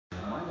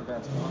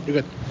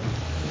You're good.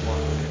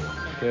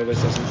 Okay, but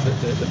so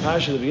the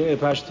parsha, the beginning of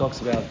the parsha talks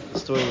about the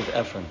story with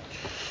Ephron,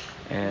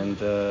 and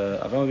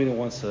Avraham Avinu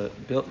wants to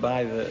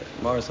buy the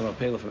Maris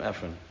Hamapela from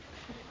Ephron,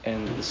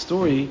 and the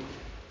story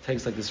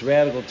takes like this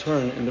radical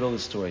turn in the middle of the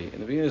story. In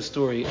the beginning of the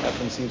story,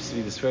 Ephron seems to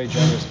be this very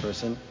generous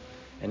person,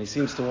 and he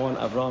seems to want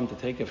Avram to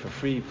take it for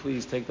free.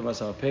 Please take the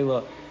Maris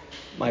Hamapela,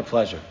 my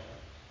pleasure.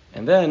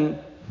 And then,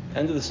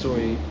 end of the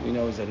story, we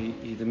know is that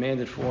he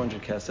demanded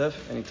 400 kesef,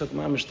 and he took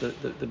mamish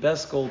the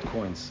best gold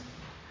coins.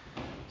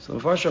 So the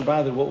Mepharshim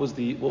bothered what was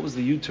the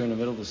U-turn in the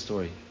middle of the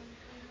story.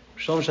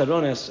 Shlomo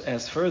Shadron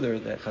asked further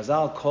that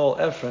Chazal call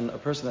Ephron a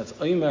person that's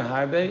oimer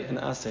harbe and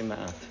aseh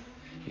ma'at.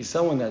 He's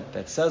someone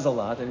that says a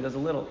lot and he does a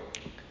little.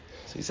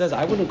 So he says,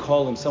 I wouldn't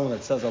call him someone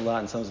that says a lot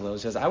and sounds a little.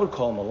 He says, I would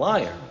call him a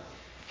liar.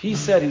 He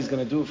said he's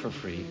going to do it for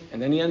free,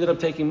 and then he ended up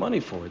taking money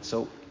for it.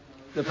 So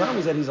the problem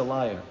is that he's a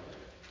liar.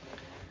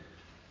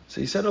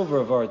 So he said over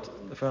Avart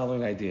the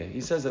following idea.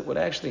 He says that what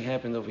actually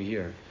happened over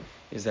here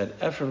is that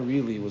Ephron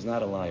really was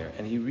not a liar,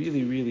 and he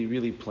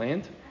really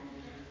planned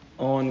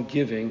on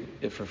giving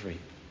it for free.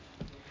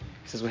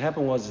 He says what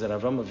happened was that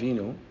Avram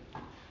Avinu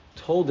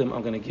told him,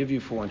 I'm going to give you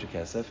 400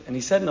 kesef, and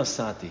he said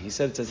nasati. He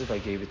said it's as if I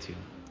gave it to you.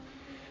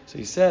 So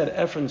he said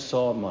Ephron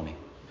saw money.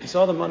 He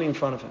saw the money in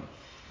front of him.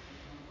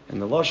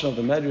 And the lashon of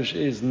the Medrash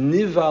is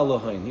niva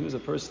lohain. He was a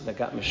person that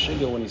got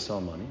meshiga when he saw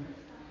money.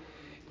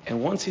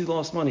 And once he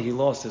lost money, he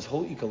lost his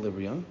whole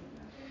equilibrium,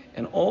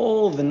 and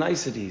all the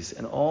niceties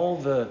and all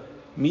the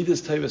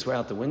midas taivas were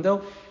out the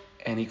window,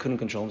 and he couldn't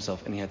control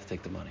himself, and he had to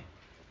take the money.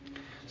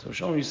 So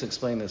Shlomo used to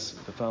explain this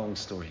with the following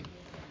story.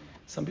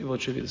 Some people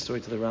attribute the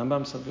story to the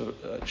Rambam, some people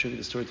attribute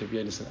the story to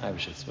Rabbi Yonasan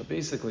Eibeshitz. But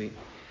basically,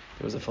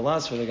 there was a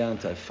philosopher that got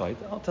into a fight.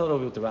 I'll tell it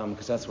over with the Rambam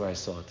because that's where I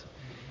saw it.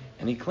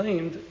 And he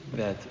claimed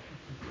that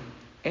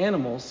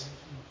animals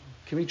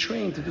can be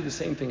trained to do the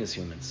same thing as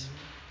humans.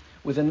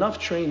 With enough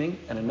training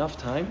and enough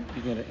time,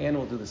 you can get an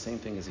animal do the same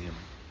thing as a human.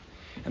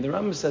 And the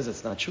Rambam says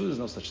it's not true, there's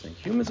no such thing.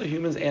 Humans are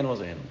humans,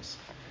 animals are animals.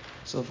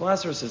 So the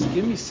philosopher says,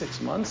 give me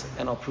 6 months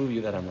and I'll prove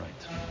you that I'm right.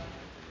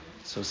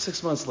 So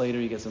 6 months later,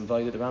 he gets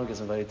invited, the Rambam gets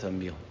invited to a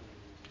meal.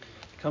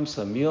 He comes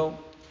to a meal,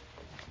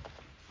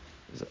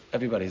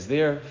 everybody's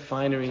there,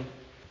 finery,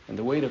 and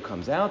the waiter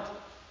comes out,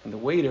 and the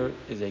waiter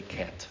is a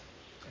cat.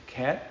 A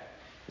cat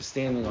is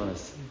standing on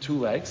his 2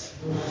 legs,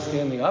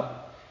 standing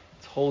up,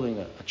 it's holding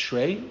a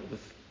tray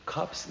with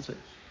cups,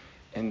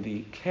 and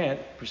the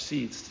cat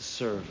proceeds to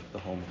serve the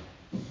whole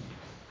meal.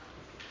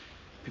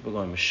 People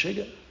are going,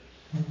 Meshiga.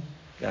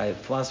 The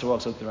philosopher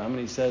walks up to the Rambam and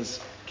he says,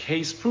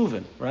 case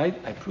proven, right?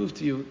 I proved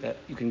to you that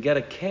you can get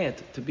a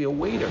cat to be a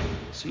waiter.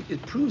 So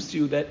it proves to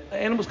you that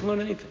animals can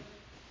learn anything.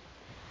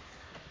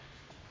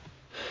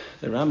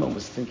 The Rambam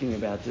was thinking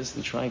about this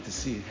and trying to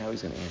see how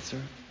he's going to answer.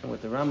 And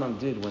what the Rambam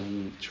did when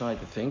he tried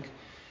to think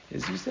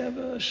is he used to have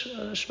a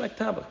shmek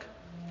tabak.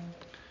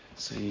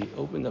 So he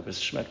opened up his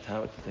shmek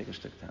tabak to take a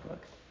shmek tabak.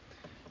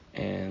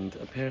 And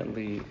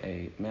apparently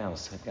a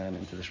mouse had gotten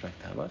into the shmek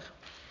tabak.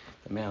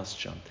 The mouse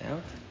jumped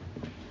out.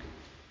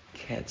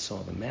 Cat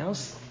saw the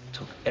mouse,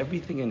 took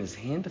everything in his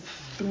hand,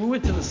 threw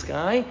it to the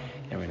sky,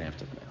 and ran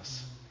after the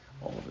mouse.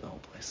 All over the whole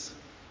place.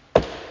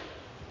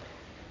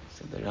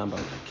 So the Rambam,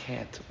 a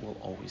cat will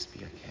always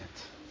be a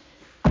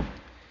cat.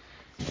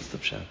 What's the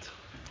pshat?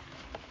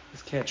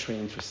 This cat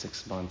trained for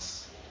 6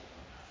 months.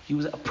 He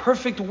was a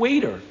perfect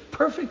waiter.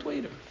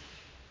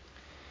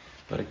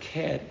 But a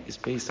cat is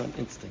based on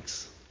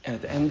instincts. And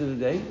at the end of the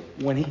day,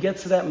 when he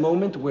gets to that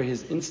moment where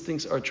his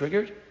instincts are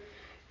triggered,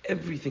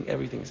 everything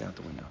is out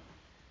the window.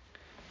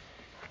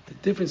 The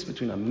difference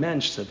between a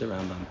mensch, said the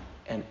Rambam,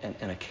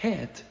 and a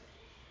cat,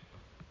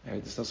 I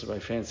heard this also by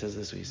Fran says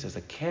this, he says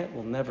a cat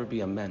will never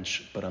be a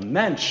mensch, but a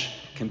mensch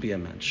can be a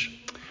mensch.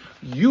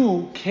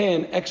 You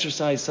can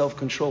exercise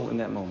self-control in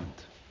that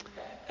moment.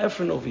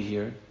 Ephron over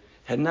here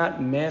had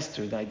not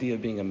mastered the idea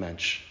of being a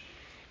mensch.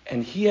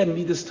 And he had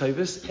midas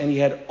taivas, and he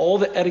had all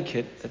the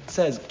etiquette that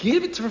says,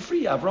 give it for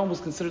free. Avram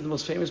was considered the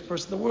most famous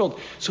person in the world.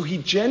 So he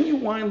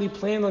genuinely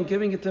planned on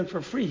giving it to him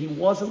for free. He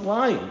wasn't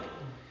lying.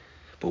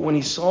 But when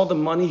he saw the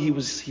money,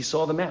 he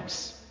saw the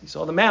mouse. He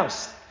saw the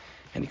mouse,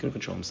 and he couldn't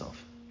control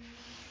himself.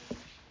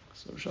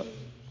 So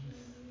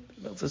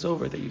it's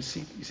over that you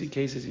see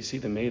cases, you see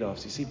the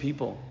Madoffs, you see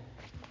people,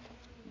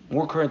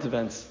 more current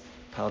events,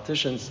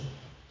 politicians,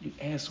 you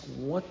ask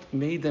what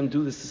made them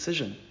do this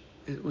decision.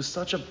 It was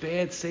such a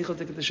bad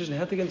seichotic decision. They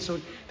had to get so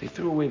they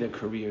threw away their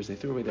careers, they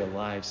threw away their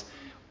lives,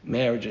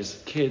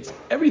 marriages, kids,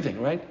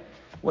 everything, right?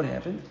 What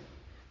happened?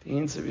 The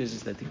answer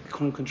is that they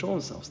couldn't control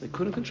themselves.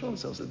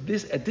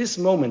 At this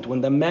moment,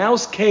 when the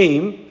mouse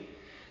came,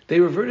 they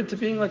reverted to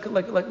being like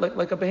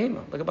a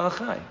behemoth, like a Baal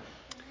Chai.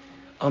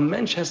 A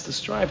mensch has to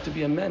strive to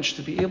be a mensch,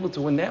 to be able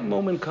to, when that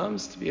moment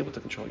comes, to be able to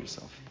control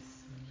yourself.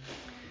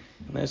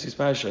 In last week's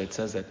parasha, it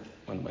says that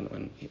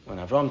when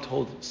Avram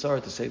told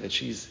Sarah to say that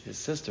she's his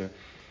sister,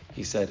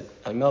 he said,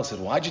 Abimelech said,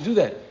 why'd you do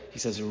that? He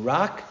says,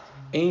 Rak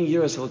ein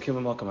yiras elokim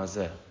b'makam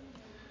hazeh.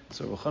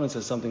 So Ruchanan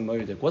says something more.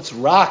 What's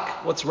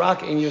Rak? What's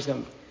Rak ein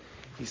yiras?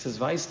 He says,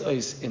 Vaist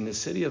ois, in the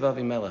city of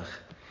Avimelech,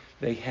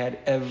 they had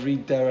every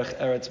derech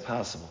eretz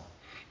possible.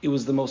 It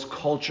was the most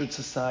cultured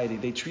society.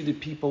 They treated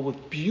people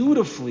with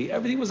beautifully.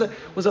 Everything was a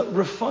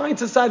refined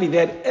society. They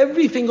had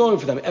everything going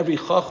for them. Every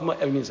chachma,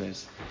 every mitzvah.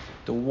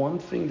 The one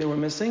thing they were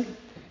missing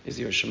is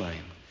Yiras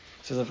Shamayim.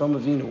 Says Avraham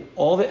Avinu,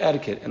 all the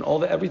etiquette and all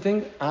the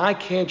everything, I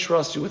can't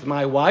trust you with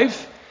my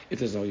wife if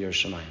there's no Yiras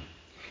Shamayim.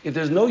 If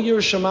there's no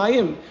Yiras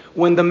Shamayim,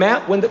 when the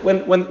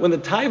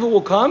taiva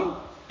will come,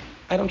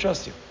 I don't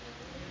trust you.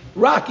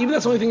 Even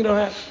that's the only thing you don't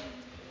have.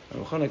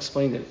 And Ruchana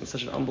explained it in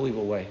such an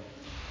unbelievable way.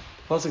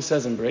 The Pasuk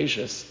says in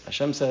Bereshis,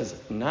 Hashem says,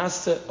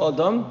 Nase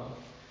Adam,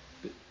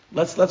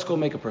 let's go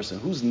make a person.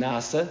 Who's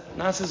Nase?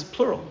 Nase is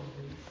plural.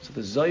 So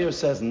the Zohar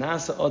says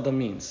Nase Adam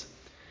means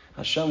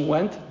Hashem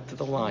went to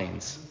the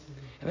lions,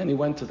 and then he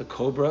went to the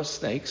cobra,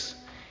 snakes,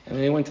 and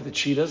then he went to the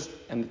cheetahs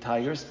and the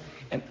tigers,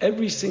 and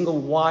every single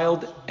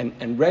wild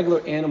and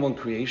regular animal in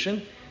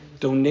creation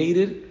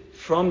donated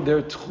from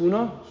their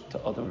tchuna to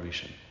Adam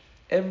Rishon.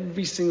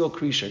 Every single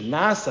creature.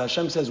 Nasa,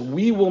 Hashem says,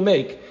 we will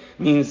make,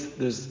 means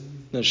there's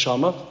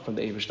neshama from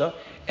the Eivishter,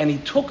 and he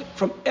took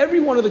from every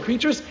one of the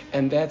creatures,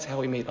 and that's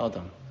how he made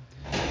Adam.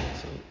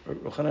 So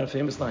Ruchana had a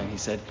famous line. He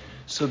said,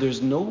 so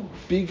there's no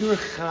bigger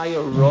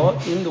chaya ra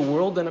in the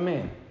world than a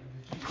man.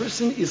 A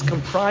person is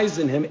comprised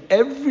in him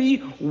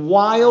every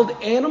wild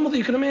animal that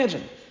you can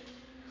imagine.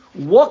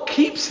 What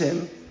keeps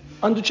him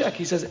under check?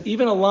 He says,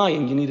 even a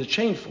lion you need a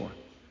chain for.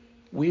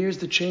 Where's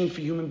the chain for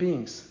human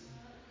beings?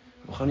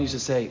 Ruchana used to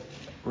say,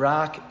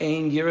 Rak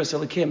ein yiras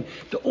elikim.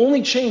 The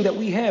only chain that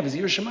we have is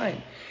Yiras Shamayim.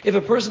 If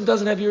a person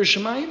doesn't have Yiras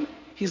Shamayim,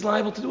 he's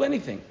liable to do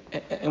anything.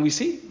 And we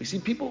see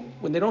people,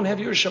 when they don't have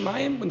Yiras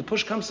Shamayim, when the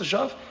push comes to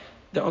shove,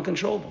 they're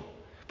uncontrollable.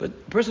 But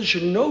a person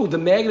should know the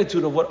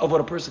magnitude of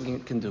what a person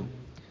can do.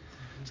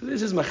 So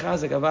this is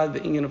Machazek Avad, the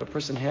inyan of a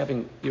person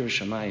having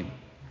Yiras Shamayim.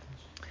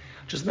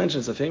 Just mentioned,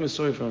 it's a famous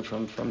story from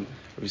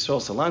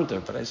Yisrael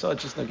Salanter, but I saw it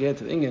just now get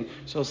to the Inyan.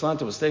 Yisrael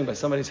Salanter was staying by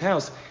somebody's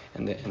house,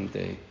 and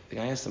the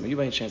guy asked him, are you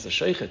by any chance a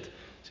sheikhet?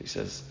 So he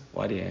says,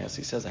 why do you ask?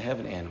 He says, I have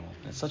an animal.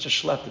 And it's such a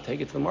schlep to take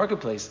it to the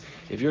marketplace.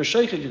 If you're a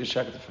sheikhet, you can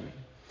check it for me.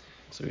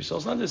 So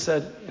Yisrael Salanter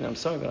said, I'm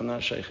sorry, but I'm not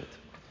a sheikhet.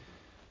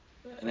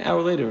 An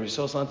hour later,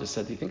 Yisrael Salanter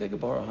said, do you think I could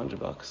borrow $100?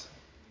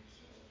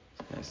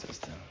 The guy says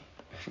to him,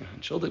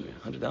 children,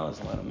 $100 is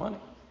a lot of money.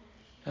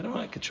 I don't know,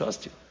 I could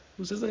trust you.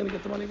 Who says they're going to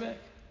get the money back?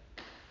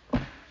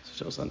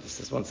 So Yisrael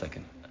says, 1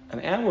 second. An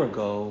hour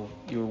ago,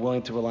 you were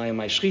willing to rely on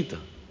my shchita,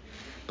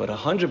 but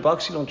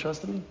 $100 you don't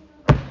trust in me?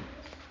 He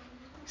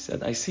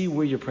said, I see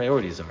where your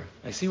priorities are.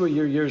 I see where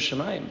your Yiras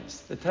Shamayim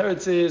is. The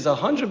teretz is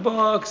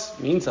 $100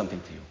 means something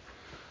to you.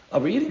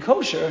 But eating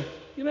kosher,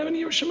 you don't have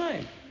any Yiras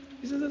Shamayim.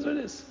 He says, that's what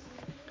it is.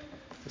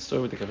 The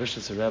story with the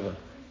Parshas Rebbe.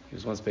 He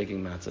was once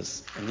baking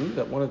matzahs, and he knew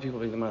that one of the people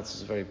baking matzahs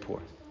was very poor.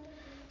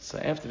 So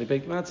after they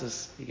baked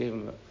matzahs, he gave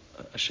him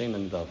a shem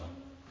and dava.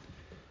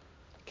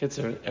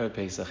 Kitzer, Erev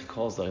Pesach, he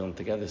calls the Olim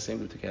together, the same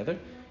group together,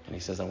 and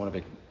he says, I want to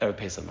bake Erev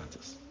Pesach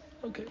matzahs.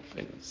 Okay,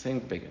 same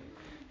baker.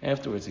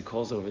 Afterwards, he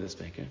calls over this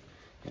baker,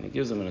 and he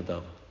gives him an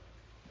adava.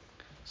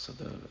 So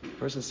the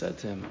person said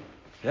to him,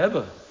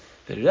 Rebbe,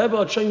 the Rebbe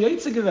hat schon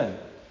Yaitze gewen.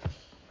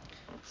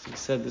 So he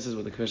said, this is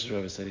what the Commissioner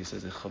Rebbe said, he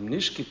says, Ich hab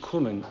nicht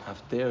gekommen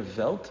auf der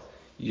Welt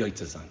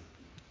Yaitze sein.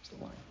 That's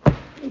the line.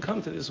 You didn't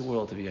come to this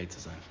world to be Yaitze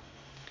sein.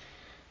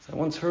 So I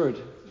once heard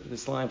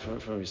this line from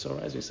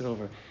Yisrael Reis, he said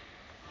over,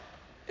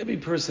 every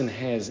person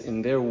has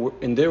in their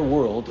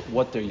world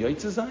what they're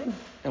Yaitze sein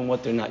and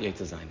what they're not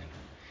Yaitze sein in.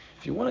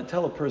 If you want to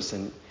tell a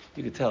person,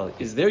 you could tell,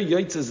 is there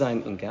Yaitze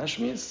sein in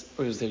Gashmias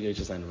or is there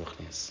Yaitze sein in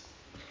Ruchnias?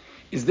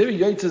 Is there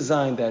Yaitze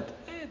sein that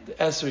the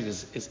esrog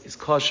is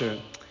kosher?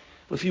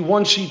 Well, if you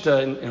want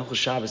shita in Hilchos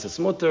Shabbos, it's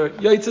mutter,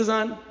 Yaitze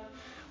sein?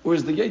 Or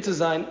is the Yaitze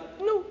sein,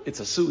 no, it's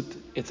a suit,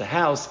 it's a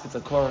house, it's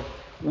a car.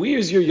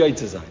 Where's your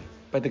Yaitze sein?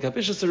 By the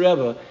Parshas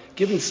Rebbe,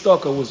 giving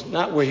tzedakah was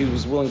not where he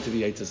was willing to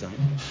be Yaitze sein.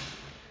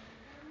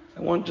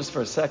 I want just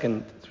for a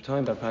second, we're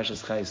talking about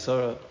Parshas Chayei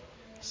Sara,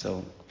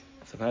 so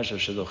it's a Parshas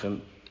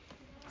Shidduchim.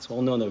 It's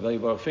well known that Rabbi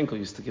Baruch Finkel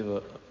used to give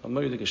a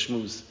murdik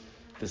shmuz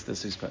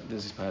this is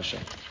Parasha.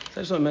 So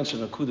I just want to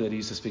mention a kuda that he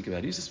used to speak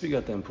about. He used to speak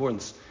about the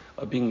importance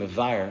of being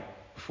mevayer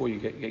before you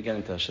get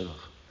into a shidduch.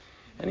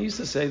 And he used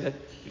to say that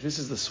if this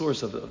is the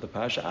source of the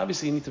Parasha,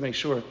 obviously you need to make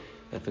sure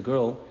that the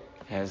girl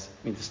has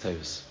midas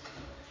tevis.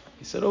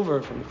 He said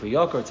over from the Kli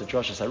Yakar to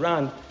Drashas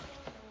Haran,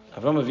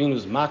 Avraham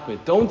Avinu's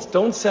makbid,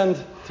 don't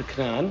send to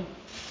Canaan,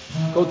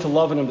 go to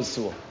Lavan and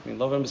Besul.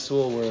 Lavan and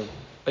Besul were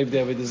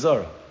Avdei Avodah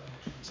Zarah.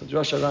 So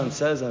Drashas Haran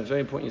says, and a very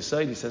important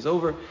insight, he says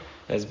over,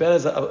 as bad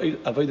as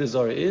Avodah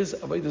Zarah is,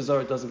 Avodah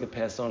Zarah doesn't get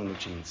passed on in the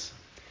genes.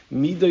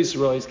 Midas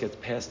Rois gets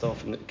passed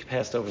over in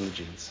the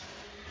genes.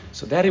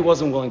 So that he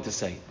wasn't willing to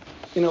say.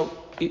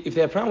 If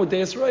they have a problem with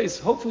Deis Rois,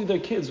 hopefully their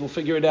kids will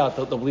figure it out.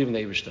 They'll believe in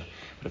the Eibishter.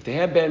 But if they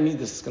have bad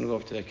midas, it's going to go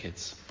over to their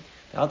kids.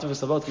 The Alter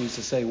V'Savotka used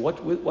to say,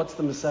 what's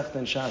the Masechta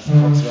in Shas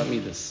that talks about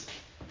midas?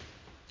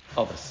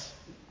 Others.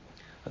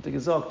 I think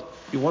it's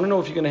you want to know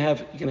if you're going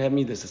to have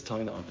midas, it's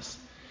telling the others.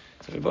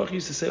 So Rebbe Baruch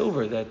used to say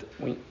over that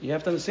you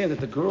have to understand that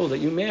the girl that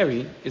you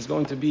marry is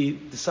going to be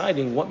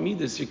deciding what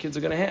midas your kids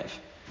are going to have.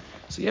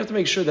 So you have to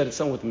make sure that it's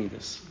someone with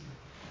midas.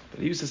 But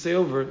he used to say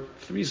over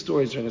 3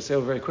 stories during the say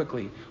over very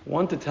quickly.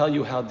 One, to tell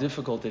you how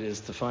difficult it is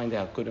to find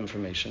out good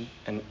information,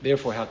 and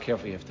therefore how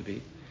careful you have to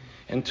be.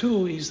 And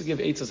 2, he used to give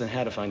eitzes on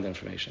how to find the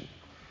information.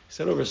 He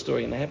said over a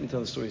story, and I happen to tell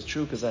the story is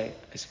true because I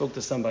spoke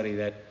to somebody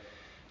that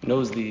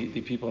knows the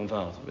people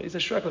involved. But it's a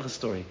shreklich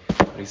story.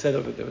 But he said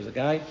there was a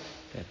guy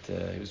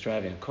that he was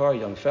driving a car, a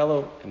young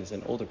fellow, and there's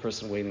an older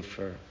person waiting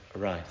for a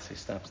ride. So he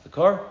stops the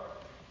car,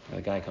 and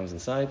the guy comes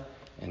inside,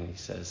 and he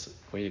says,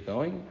 "Where are you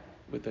going?"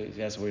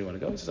 He asks, "Where do you want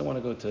to go?" He says, "I want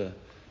to go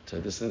to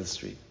this in the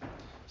street."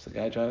 So the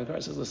guy driving the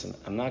car says, "Listen,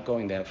 I'm not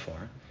going that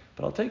far,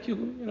 but I'll take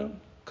you, a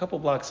couple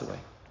blocks away."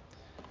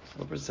 So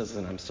the person says,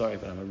 "Listen, I'm sorry,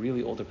 but I'm a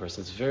really older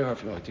person. It's very hard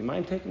for me. Do you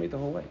mind taking me the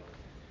whole way?"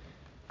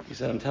 He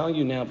said, "I'm telling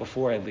you now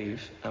before I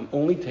leave, I'm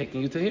only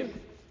taking you to here."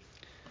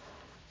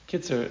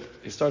 Kids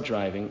they start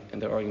driving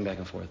and they're arguing back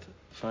and forth.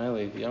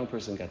 Finally, the young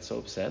person got so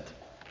upset,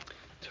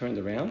 turned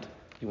around,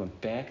 he went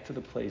back to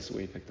the place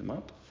where he picked him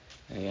up,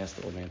 and he asked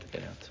the old man to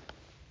get out.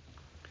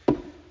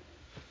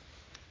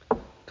 A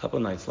couple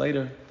of nights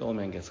later, the old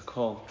man gets a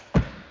call.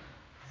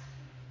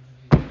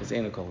 His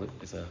uncle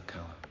is a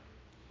kala.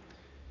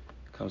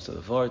 Comes to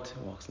the vort,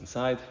 walks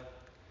inside,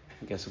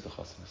 and guess who the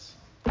chassan is?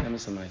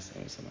 Emes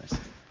Hamais.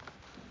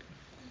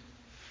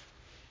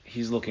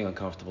 He's looking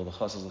uncomfortable. The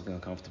chassan is looking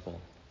uncomfortable.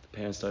 The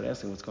parents start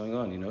asking, "What's going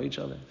on? You know each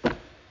other?"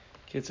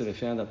 Kids said they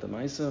found out the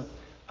ma'isa.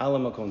 Ala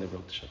makom they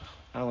broke the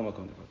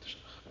shidduch.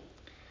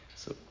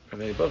 So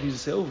Rabbi Baruch used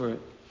to say over,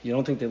 you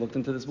don't think they looked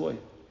into this boy?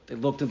 They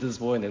looked into this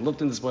boy, and they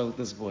looked into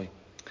this boy.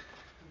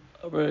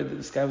 Over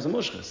this guy was a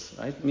mushchas,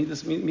 right?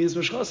 Midas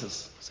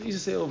mushchases. So he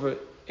used to say over,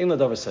 in la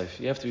davar seif,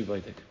 you have to be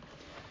baitik.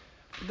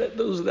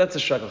 That's a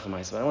shakal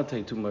chamaisa, but I want to tell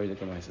you 2 more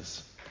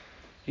chamaisas.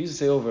 He used to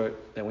say over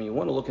that when you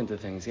want to look into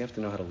things, you have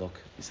to know how to look.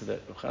 He said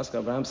that Rav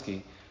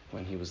Abramsky,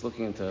 when he was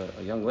looking into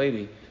a young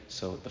lady,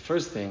 so the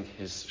first thing,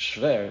 his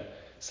shver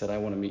said, "I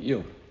want to meet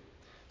you."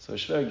 So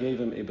his shver gave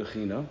him a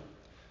bechina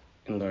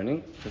in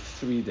learning for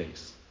 3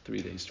 days.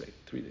 3 days straight.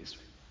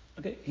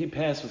 Okay, he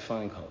passed with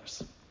flying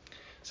colors.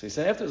 So he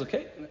said afterwards,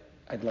 "Okay,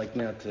 I'd like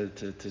now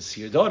to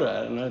see your daughter.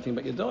 I don't know anything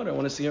about your daughter. I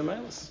want to see her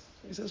miles."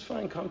 He says,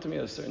 "Fine, come to me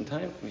at a certain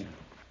time."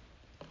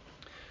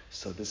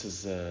 So this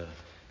is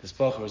this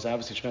bacher was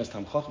obviously tremendous.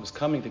 Tam Chacham was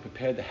coming. They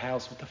prepared the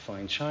house with the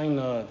fine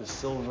china, the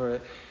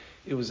silver.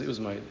 It was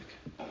ma'adik.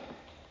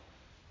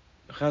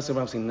 Chassid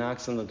Ramsey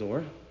knocks on the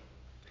door,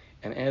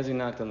 and as he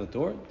knocked on the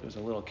door, there was a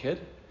little kid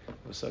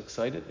who was so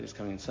excited that he's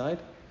coming inside.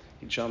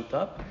 He jumped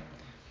up.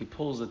 He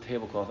pulls the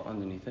tablecloth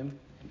underneath him,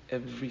 and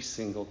every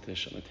single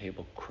dish on the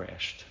table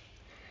crashed.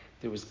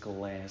 There was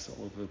glass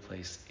all over the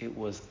place. It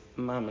was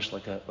mamish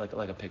like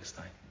a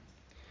pigsty.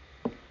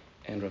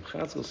 And Reb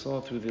Chatzkel saw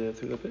through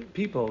the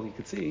people, you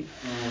could see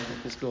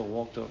that this girl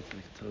walked over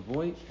to the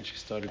boy, and she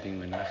started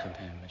being menachem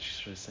him, and she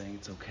started saying,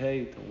 "It's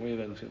okay, don't worry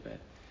about it, don't feel bad."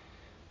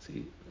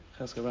 See,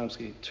 Chatzkel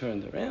Ramsky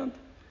turned around,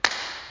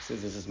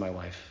 says, "This is my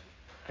wife.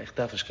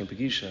 But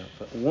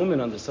a woman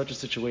under such a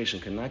situation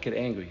cannot get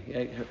angry.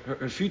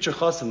 Her future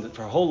chassan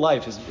for her whole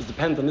life is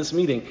dependent on this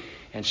meeting,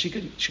 and she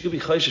could be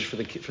chayshish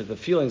for the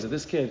feelings of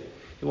this kid."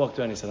 He walked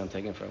around and he said, "I'm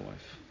taking it for a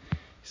wife."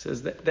 He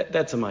says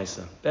that's a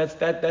ma'isa.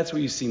 That's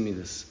where you see me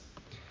this.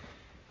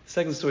 The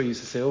second story he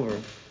used to say over,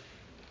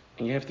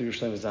 and you have to be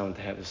Yerushalayim Zaman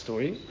to have the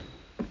story,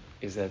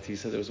 is that he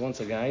said there was once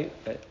a guy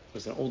that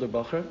was an older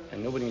bacher,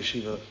 and nobody in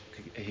yeshiva,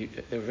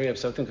 they were very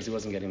upset with him because he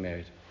wasn't getting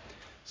married.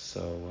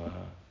 So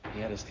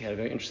he had a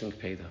very interesting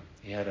kapeda.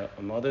 He had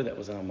a mother that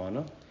was an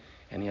almana,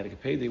 and he had a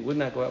kapeda. He would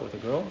not go out with a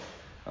girl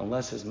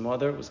unless his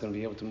mother was going to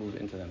be able to move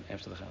into them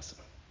after the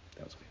chasana.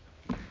 That was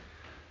weird.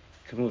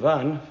 To move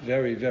on,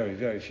 very, very,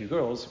 very few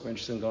girls were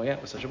interested in going out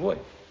with such a boy.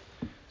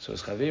 So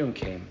his chaverim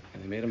came,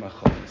 and they made him a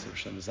chol. He said,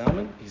 "Rosh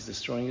Zalman, he's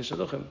destroying his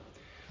shidduchim.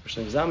 Rosh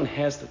Zalman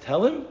has to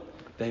tell him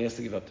that he has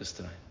to give up this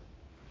tonight."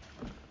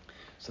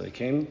 So they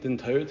came, didn't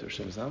tell her to Rosh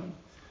Zalman.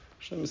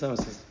 Rosh Zalman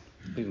says,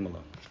 "Leave him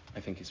alone. I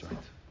think he's right."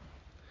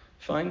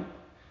 Fine.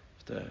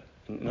 After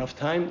enough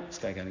time, this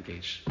guy got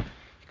engaged.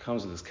 He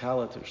comes with his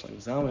kala to Rosh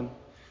Zalman.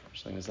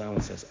 Rosh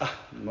Zalman says,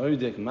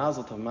 "Moedik,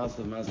 mazel tov,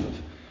 mazel tov, mazel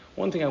tov.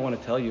 One thing I want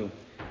to tell you,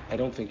 I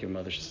don't think your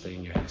mother should stay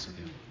in your house with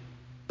you."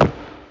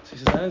 So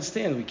he says, "I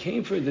understand. We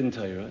came for a din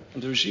Torah,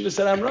 and the Rishiva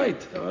said I'm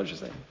right. What did you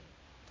say?"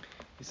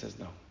 He says,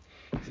 "No."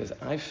 He says,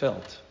 "I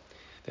felt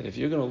that if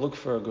you're going to look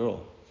for a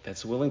girl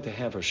that's willing to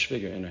have her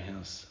shviger in her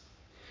house,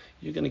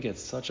 you're going to get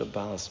such a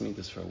balas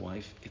midas for a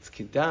wife. It's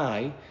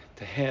kidai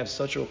to have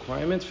such a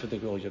requirement for the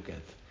girl you'll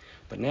get.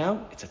 But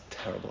now, it's a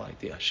terrible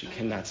idea. She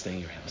cannot stay in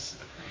your house."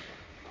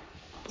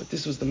 But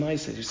this was the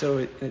mindset. You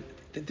said,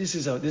 this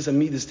is a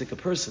midistic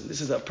person. This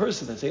is a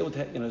person that's able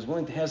to, is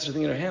willing to have such a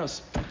thing in her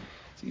house.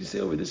 So you say,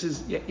 this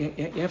is you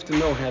have to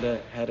know how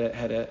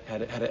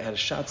to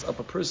shots up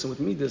a person with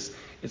midas.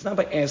 It's not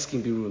by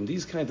asking biruim.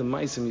 These kinds of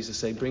ma'asim, used to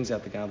say, brings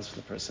out the godless for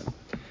the person.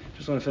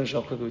 Just want to finish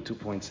off quickly with 2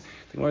 points.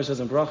 The Gemara says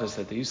in Brachas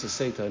that they used to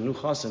say to a new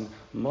chassan,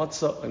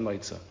 matzah or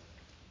maitza.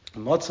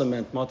 Matzah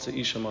meant matzah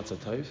isha matzah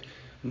toiv.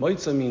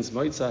 Maitza means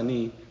maitza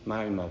ani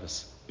ma'arim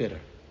mavis, bitter.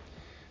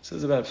 So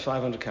there's about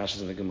 500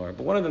 kashas in the Gemara.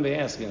 But one of them they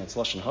ask, it's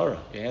lashon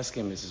hara. You ask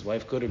him, is his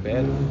wife good or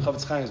bad?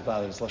 Chavetz Chaim is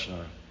bothered, it's lashon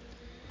hara.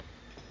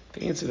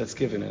 The answer that's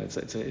given, and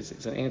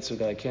it's an answer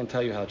that I can't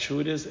tell you how true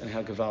it is and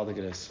how gewaldig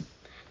it is.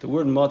 The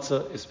word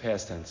matzah is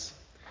past tense.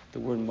 The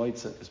word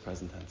moitza is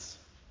present tense.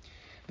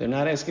 They're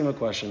not asking him a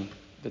question,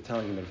 they're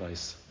telling him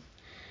advice.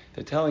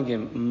 They're telling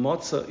him,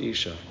 matzah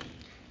isha,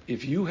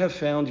 if you have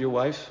found your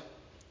wife,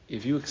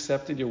 if you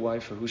accepted your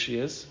wife for who she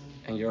is,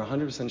 and you're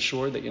 100%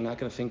 sure that you're not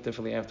going to think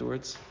differently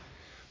afterwards,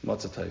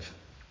 matzah taif,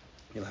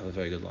 you'll have a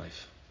very good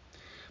life.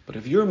 But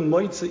if you're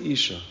moitza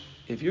isha,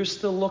 if you're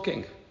still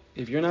looking,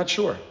 if you're not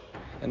sure,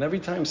 and every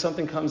time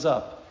something comes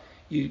up,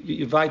 you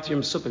invite your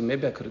mesupin,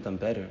 maybe I could have done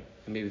better,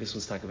 and maybe this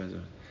one's talking about it.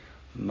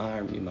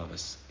 Mar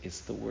mimavas.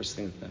 It's the worst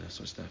thing that is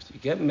supposed to have to. You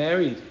get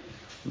married,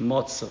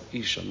 matzah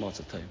isha,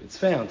 matzah taif. It's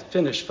found,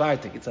 finished,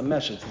 fighting. It's a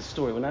message, it's a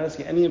story. We're not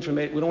asking any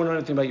information. We don't want to know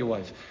anything about your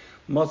wife.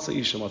 Matzah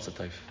isha, matzah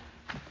taif.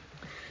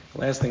 The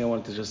last thing I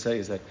wanted to just say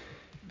is that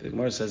the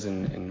Gemara says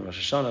in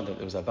Rosh Hashanah that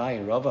there was Abai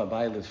and Rava.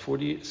 Abai lived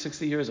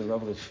 60 years, and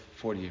Rava lived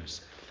 40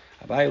 years.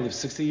 Abai lived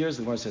 60 years.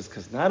 The Gemara says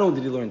because not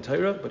only did he learn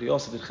Torah, but he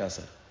also did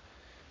Chesed.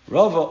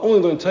 Rava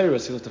only learned Torah,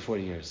 so he lived to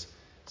 40 years.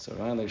 So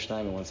Ryan Lev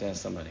Steinman once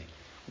asked somebody,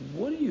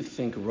 what do you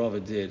think Rava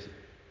did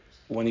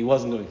when he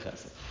wasn't doing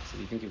Chesed? So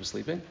do you think he was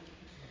sleeping?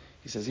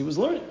 He says he was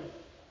learning.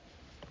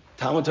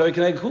 Talmud Torah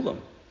Keneged Kulam.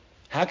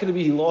 How could it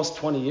be he lost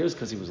 20 years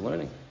because he was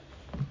learning?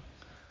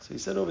 So he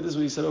said over, this is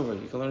what he said over.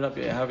 You can learn it up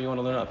however you want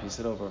to learn it up. He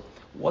said over,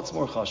 what's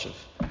more chashiv?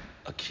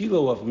 A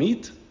kilo of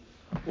meat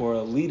or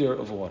a liter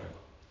of water?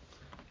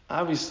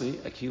 Obviously,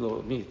 a kilo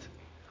of meat.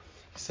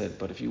 He said,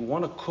 but if you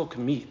want to cook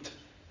meat,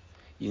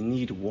 you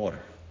need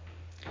water.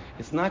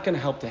 It's not going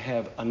to help to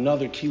have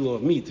another kilo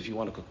of meat if you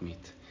want to cook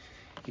meat.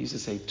 He used to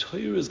say,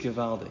 Torah is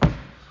gewaldig,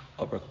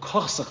 aber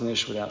kochsach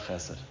nish without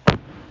chesed.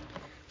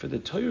 For the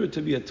Torah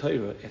to be a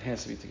Torah, it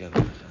has to be together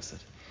with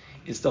chesed.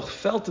 It's doch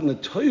felt in the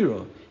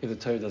Torah if the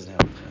Torah doesn't have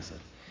chesed.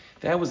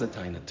 That was the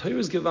time. Torah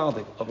is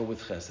gewaldig, aber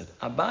with chesed.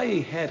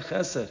 Abaye had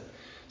chesed,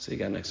 so he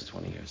got an extra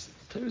 20 years.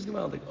 Torah is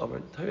gewaldig,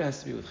 aber Torah has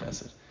to be with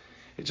chesed.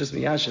 It's just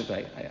miyashiv.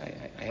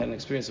 I had an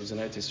experience. It was in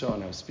Eretz Yisrael,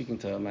 and I was speaking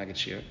to a Maggid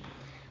Shir,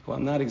 who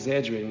I'm not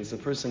exaggerating, is a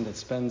person that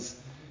spends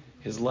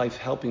his life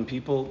helping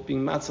people,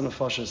 being matzah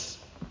nefashos,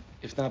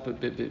 if not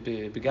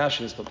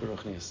begashis, but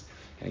beruchnias.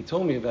 And he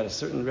told me about a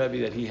certain Rebbe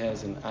that he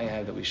has and I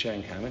have that we share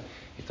in common.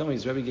 He told me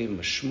his Rebbe gave him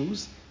a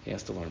shmooze. He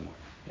has to learn more.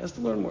 He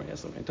told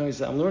me, he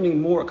said, I'm learning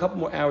more, a couple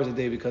more hours a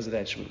day because of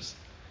that shmooze.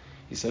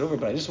 He said,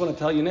 but I just want to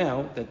tell you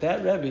now that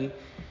Rebbe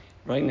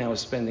right now is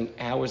spending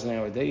hours and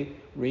hours a day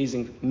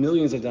raising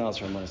millions of dollars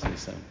for Amos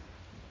Yisrael.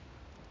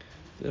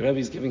 The Rebbe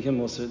is giving him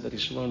also that he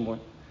should learn more.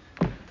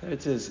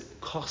 It says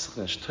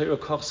kochsachnish, Torah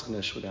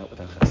kochsachnish without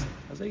chesed.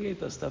 As I get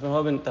this, I've been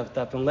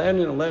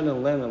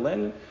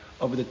learning,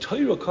 over the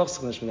Torah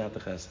kochsachnish without the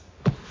chesed.